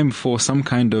was time for some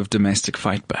kind of domestic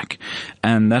fight back.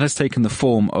 And that has taken the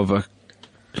form of a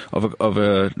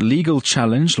legal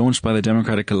challenge launched by the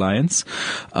Democratic Alliance,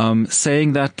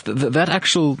 saying that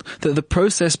the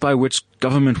process by which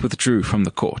government withdrew from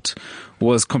the court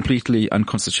was completely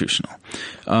unconstitutional,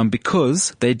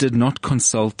 because they did not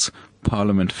consult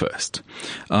Parliament first.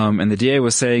 And the DA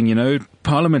was saying,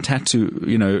 Parliament had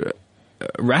to,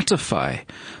 ratify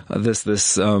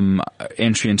this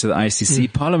entry into the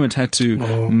ICC. Parliament had to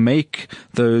make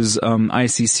those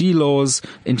ICC laws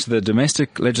into the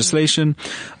domestic legislation.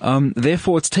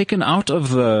 Therefore, it's taken out of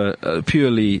the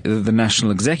purely the national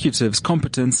executive's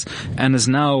competence and is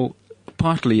now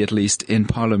partly, at least, in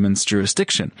Parliament's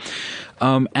jurisdiction.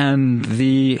 And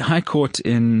the High Court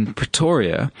in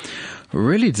Pretoria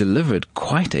really delivered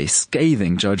quite a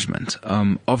scathing judgment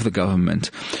of the government,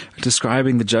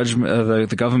 describing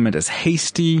the government as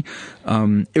hasty,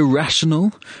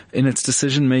 irrational in its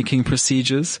decision-making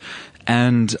procedures,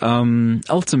 and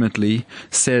ultimately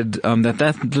said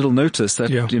that little notice,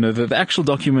 the actual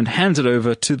document handed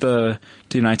over to the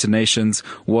United Nations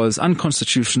was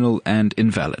unconstitutional and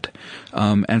invalid.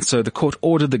 And so the court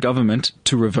ordered the government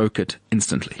to revoke it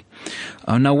instantly.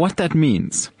 Now what that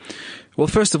means, well,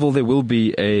 first of all, there will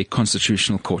be a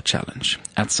constitutional court challenge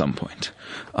at some point.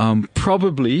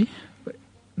 Probably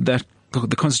that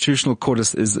the Constitutional Court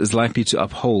is likely to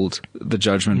uphold the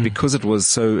judgment because it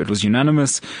was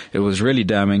unanimous. It was really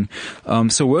damning.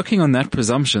 So working on that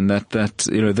presumption that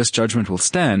this judgment will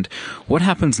stand, what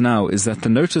happens now is that the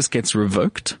notice gets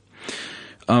revoked,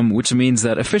 which means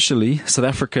that officially South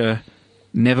Africa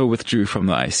never withdrew from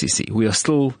the ICC. We are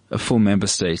still a full member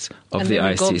state of the ICC.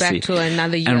 And we go back to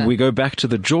another year. And we go back to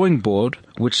the drawing board,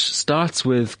 which starts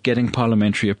with getting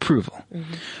parliamentary approval.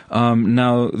 Mm-hmm.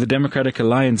 Now, the Democratic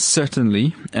Alliance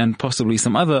certainly, and possibly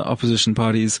some other opposition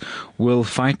parties, will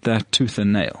fight that tooth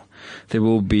and nail. There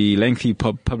will be lengthy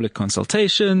public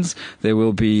consultations. There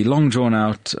will be long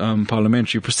drawn-out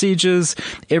parliamentary procedures.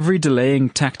 Every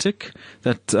delaying tactic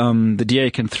that the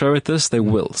DA can throw at this, they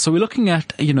will. So we're looking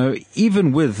at,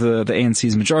 even with the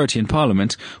ANC's majority in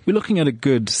Parliament, we're looking at a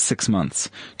good 6 months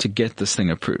to get this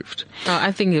thing approved.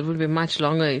 I think it would be much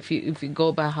longer if you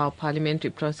go by how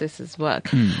parliamentary processes work.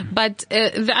 But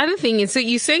the other thing is, so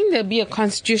you're saying there'll be a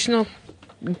constitutional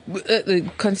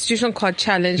court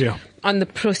challenge on the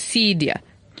procedure,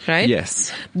 right?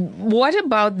 Yes. What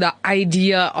about the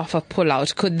idea of a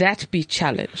pullout? Could that be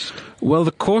challenged? Well,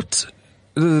 the court,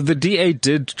 the DA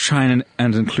did try and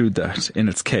include that in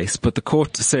its case, but the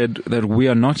court said that we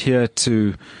are not here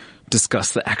to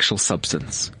discuss the actual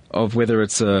substance of whether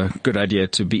it's a good idea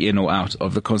to be in or out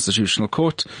of the Constitutional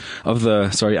Court of the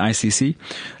ICC.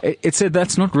 It said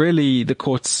that's not really the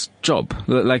court's job.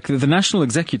 Like the national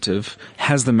executive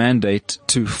has the mandate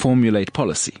to formulate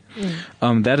policy.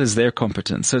 That is their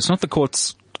competence. So it's not the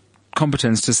court's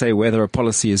competence to say whether a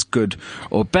policy is good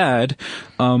or bad.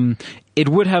 It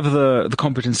would have the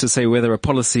competence to say whether a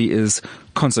policy is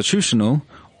constitutional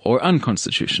or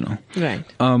unconstitutional. Right.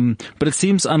 But it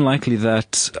seems unlikely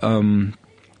that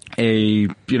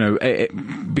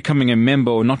becoming a member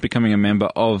or not becoming a member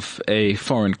of a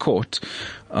foreign court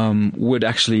would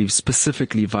actually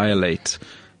specifically violate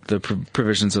the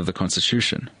provisions of the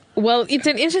Constitution. Well, it's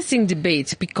an interesting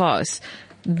debate because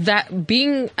that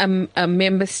being a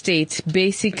member state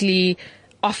basically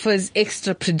offers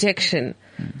extra protection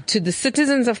to the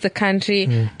citizens of the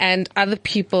country and other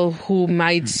people who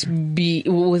might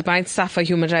suffer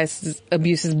human rights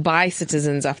abuses by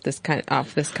citizens of this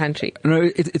country.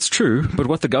 No, it's true. But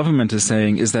what the government is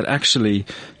saying is that actually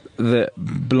the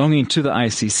belonging to the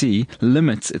ICC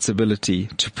limits its ability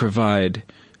to provide,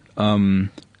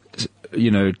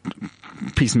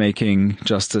 peacemaking,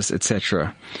 justice,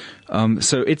 etc.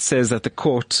 So it says that the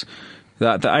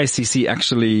ICC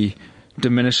actually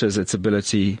diminishes its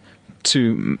ability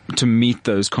to meet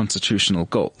those constitutional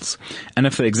goals. And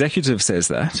if the executive says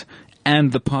that,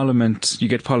 and the parliament, you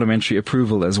get parliamentary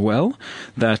approval as well,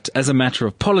 that as a matter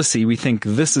of policy, we think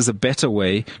this is a better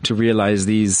way to realize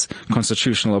these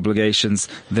constitutional obligations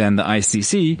than the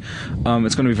ICC,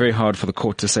 it's going to be very hard for the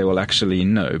court to say, well, actually,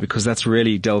 no, because that's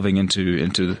really delving into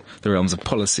the realms of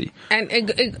policy. And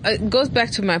it goes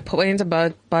back to my point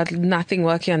about nothing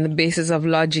working on the basis of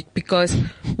logic, because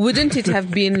wouldn't it have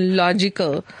been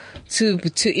logical to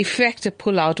effect a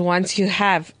pullout once you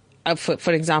have,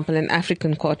 for example, an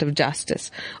African Court of Justice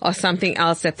or something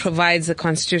else that provides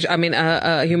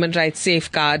a human rights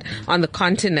safeguard on the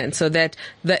continent, so that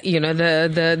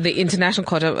the International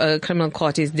Court of Criminal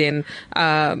Court is then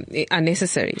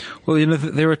unnecessary? Well,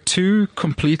 there are two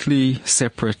completely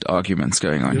separate arguments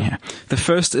going on here. The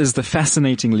first is the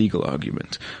fascinating legal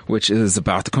argument, which is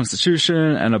about the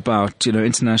Constitution and about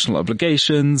international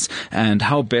obligations and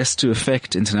how best to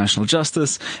effect international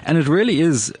justice, and it really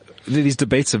is. These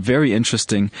debates are very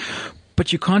interesting,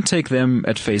 but you can't take them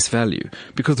at face value,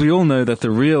 because we all know that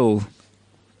the real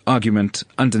argument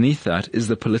underneath that is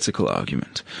the political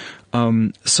argument.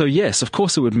 So yes, of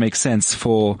course it would make sense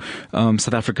for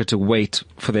South Africa to wait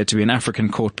for there to be an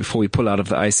African court before we pull out of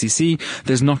the ICC.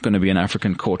 There's not going to be an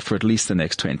African court for at least the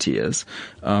next 20 years.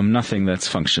 Nothing that's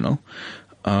functional.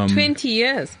 20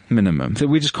 years? Minimum.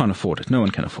 We just can't afford it. No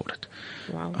one can afford it.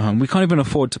 Wow. We can't even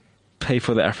afford to pay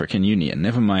for the African Union,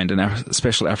 never mind a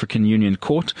special African Union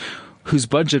court whose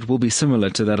budget will be similar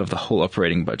to that of the whole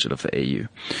operating budget of the AU.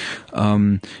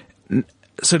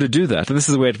 So to do that, and this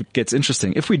is where it gets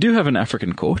interesting, if we do have an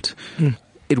African court,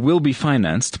 it will be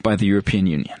financed by the European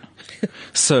Union.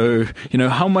 So,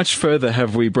 how much further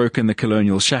have we broken the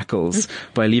colonial shackles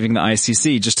by leaving the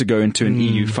ICC just to go into an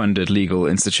EU-funded legal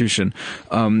institution?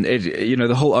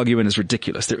 The whole argument is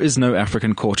ridiculous. There is no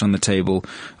African court on the table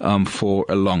for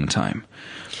a long time.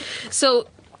 So,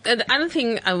 the other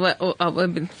thing I've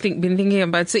been thinking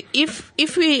about, so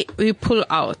if we pull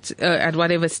out at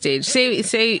whatever stage,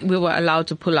 say we were allowed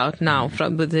to pull out now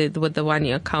with the 1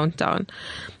 year countdown,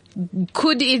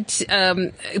 could it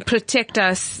protect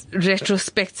us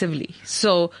retrospectively?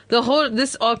 So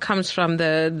this all comes from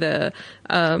the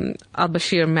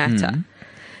al-Bashir matter.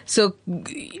 So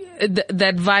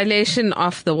that violation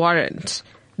of the warrant,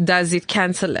 does it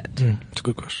cancel it? It's a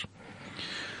good question.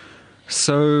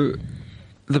 So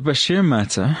the Bashir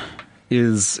matter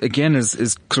is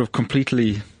sort of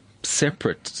completely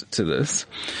separate to this.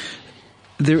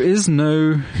 There is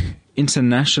no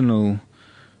international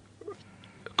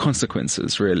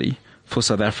consequences, really, for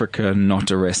South Africa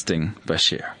not arresting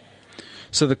Bashir.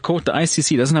 So the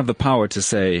ICC doesn't have the power to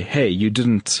say, hey, you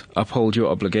didn't uphold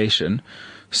your obligation,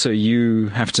 so you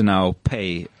have to now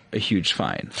pay a huge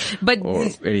fine or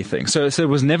anything. So it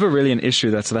was never really an issue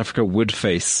that South Africa would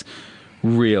face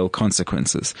real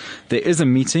consequences. There is a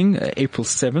meeting, April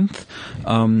 7th,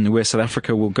 where South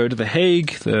Africa will go to The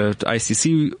Hague. The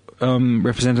ICC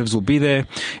representatives will be there.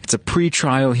 It's a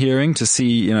pre-trial hearing to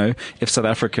see, if South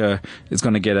Africa is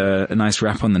going to get a nice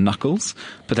rap on the knuckles.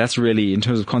 But that's really, in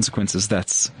terms of consequences,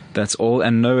 that's all.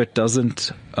 And no, it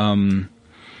doesn't.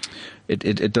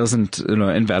 It doesn't,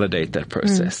 invalidate that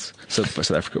process. So for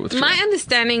South Africa withdraw. My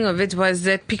understanding of it was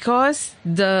that because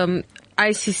the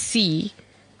ICC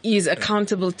is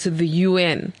accountable to the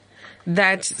UN,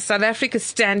 that South Africa's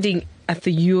standing at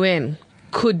the UN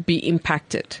could be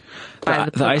impacted by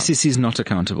the ICC is not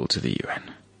accountable to the UN.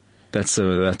 That's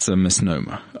a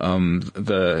misnomer.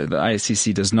 The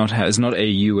ICC is not a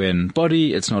UN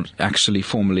body. It's not actually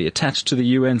formally attached to the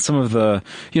UN. Some of the,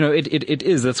 it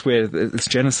is. That's where its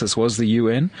genesis was, the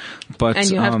UN. But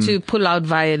and you have to pull out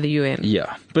via the UN.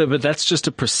 Yeah, but that's just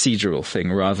a procedural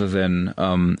thing rather than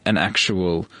an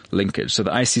actual linkage. So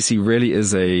the ICC really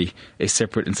is a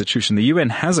separate institution. The UN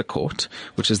has a court,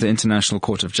 which is the International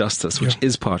Court of Justice, which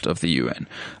is part of the UN,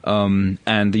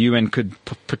 and the UN could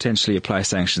potentially apply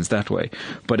sanctions that way,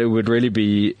 but it would really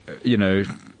be, it's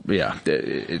the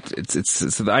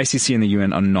ICC and the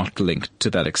UN are not linked to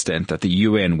that extent that the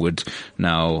UN would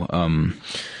now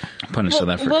punish South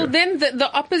Africa. Well, then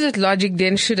the opposite logic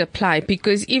then should apply,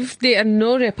 because if there are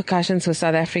no repercussions for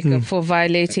South Africa for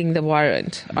violating the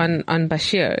warrant on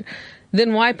Bashir,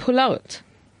 then why pull out?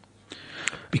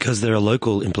 Because there are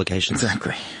local implications.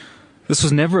 Exactly. This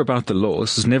was never about the law.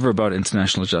 This was never about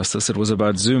international justice. It was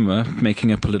about Zuma making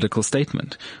a political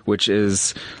statement, which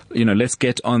is, let's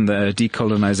get on the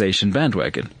decolonization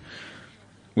bandwagon,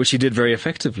 which he did very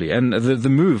effectively. And the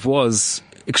move was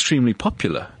extremely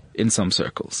popular in some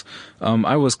circles.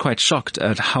 I was quite shocked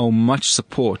at how much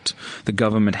support the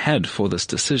government had for this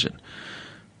decision.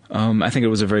 I think it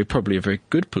was probably a very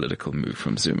good political move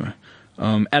from Zuma.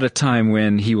 at a time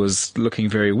when he was looking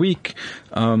very weak.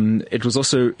 It was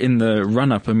also in the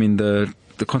run-up. I mean, the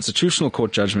Constitutional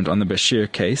Court judgment on the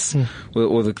Bashir case,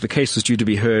 or the case was due to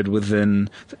be heard within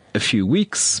a few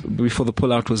weeks before the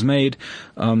pullout was made.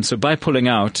 So by pulling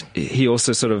out, they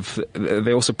also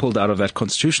pulled out of that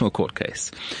Constitutional Court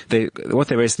case. What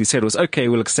they basically said was, okay,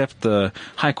 we'll accept the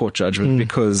High Court judgment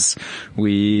because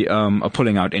we are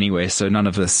pulling out anyway, so none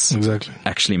of this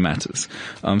actually matters.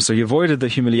 So he avoided the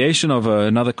humiliation of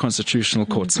another Constitutional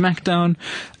Court smackdown,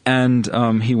 and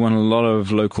he won a lot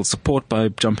of local support by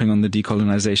jumping on the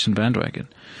decolonization bandwagon.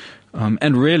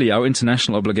 And really, our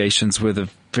international obligations were the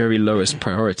very lowest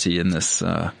priority in this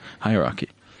hierarchy.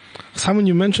 Simon,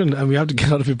 you mentioned, and we have to get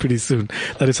out of it pretty soon,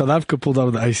 that if South Africa pulled out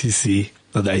of the ICC,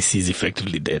 that the ICC is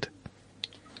effectively dead.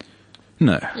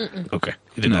 No. Okay.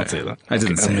 You did not say that. I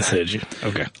didn't say that. I misheard you.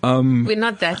 Okay. We're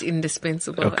not that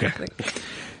indispensable. Okay. I think.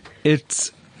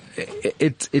 It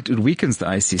weakens the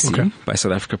ICC by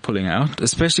South Africa pulling out,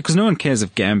 especially because no one cares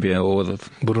if Gambia or the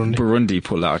Burundi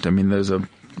pull out. I mean, those are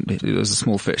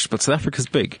small fish, but South Africa's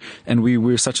big, and we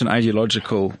were such an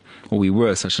ideological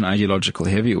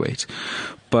heavyweight.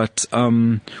 But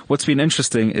what's been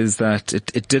interesting is that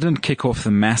it didn't kick off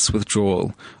the mass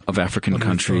withdrawal of African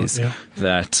countries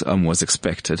that was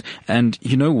expected. And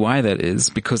you know why that is?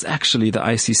 Because actually the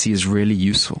ICC is really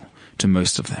useful to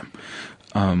most of them.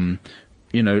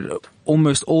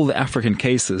 Almost all the African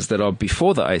cases that are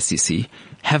before the ICC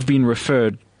have been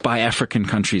referred by African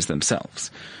countries themselves.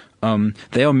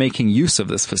 They are making use of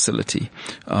this facility.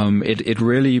 It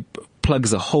really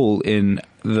plugs a hole in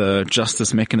the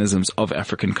justice mechanisms of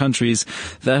African countries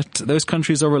that those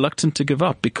countries are reluctant to give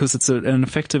up because it's an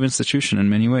effective institution in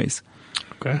many ways.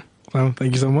 Okay. Well,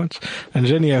 thank you so much. And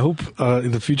Jenny, I hope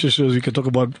in the future shows we can talk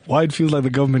about why it feels like the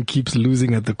government keeps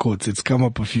losing at the courts. It's come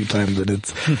up a few times, and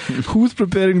it's who's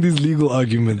preparing these legal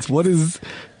arguments?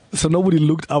 So nobody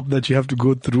looked up that you have to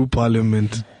go through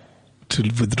Parliament to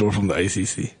withdraw from the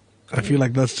ICC. I feel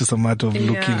like that's just a matter of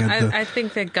looking at I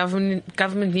think that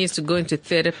government needs to go into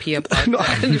therapy about No,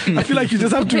 I feel like you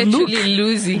just have to look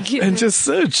losing and just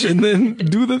search and then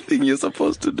do the thing you're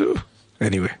supposed to do.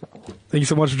 Anyway, thank you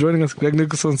so much for joining us. Greg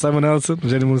Nicholson, Simon Allison,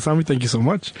 Jenny Mulusamy, thank you so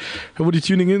much. Everybody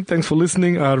tuning in, thanks for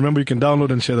listening. Remember, you can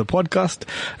download and share the podcast,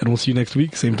 and we'll see you next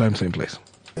week, same time, same place.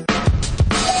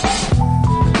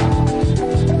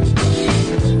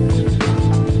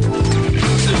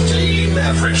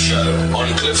 Maverick Show on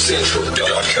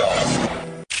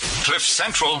CliffCentral.com.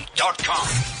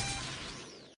 CliffCentral.com.